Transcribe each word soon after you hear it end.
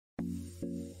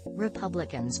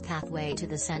Republicans' pathway to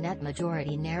the Senate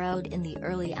majority narrowed in the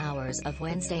early hours of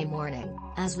Wednesday morning,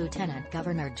 as Lieutenant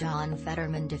Governor John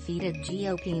Fetterman defeated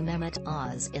GOP Mehmet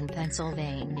Oz in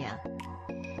Pennsylvania.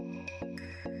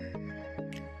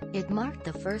 It marked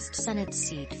the first Senate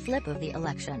seat flip of the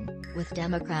election, with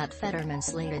Democrat Fetterman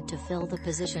slated to fill the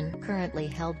position currently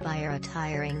held by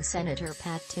retiring Senator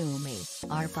Pat Toomey,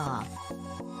 RPA.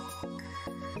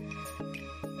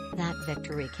 That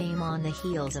victory came on the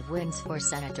heels of wins for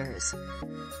Senators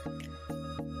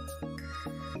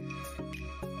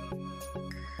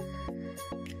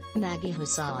Maggie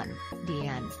Hassan,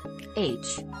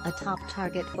 D-N.H., a top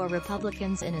target for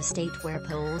Republicans in a state where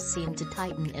polls seem to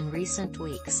tighten in recent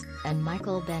weeks, and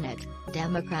Michael Bennet,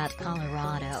 Democrat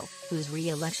Colorado, whose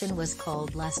re-election was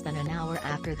called less than an hour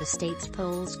after the state's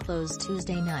polls closed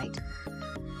Tuesday night.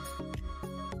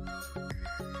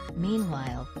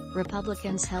 Meanwhile,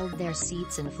 Republicans held their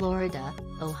seats in Florida,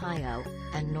 Ohio,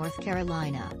 and North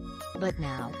Carolina. But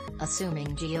now,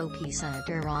 assuming GOP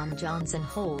Senator Ron Johnson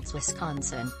holds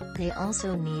Wisconsin, they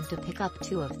also need to pick up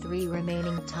 2 of 3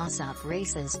 remaining toss-up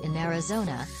races in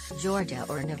Arizona, Georgia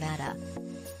or Nevada.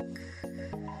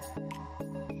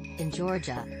 In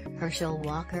Georgia, Herschel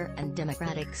Walker and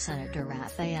Democratic Senator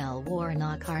Raphael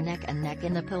Warnock are neck and neck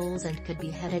in the polls and could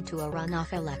be headed to a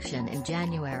runoff election in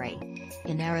January.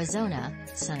 In Arizona,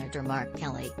 Senator Mark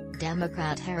Kelly,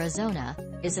 Democrat Arizona,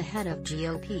 is ahead of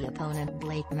GOP opponent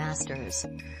Blake Masters.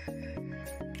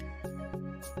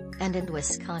 And in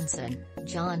Wisconsin,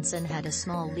 Johnson had a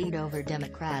small lead over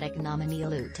Democratic nominee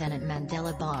Lieutenant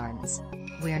Mandela Barnes.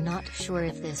 We're not sure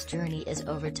if this journey is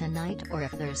over tonight or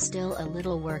if there's still a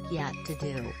little work yet to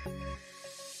do.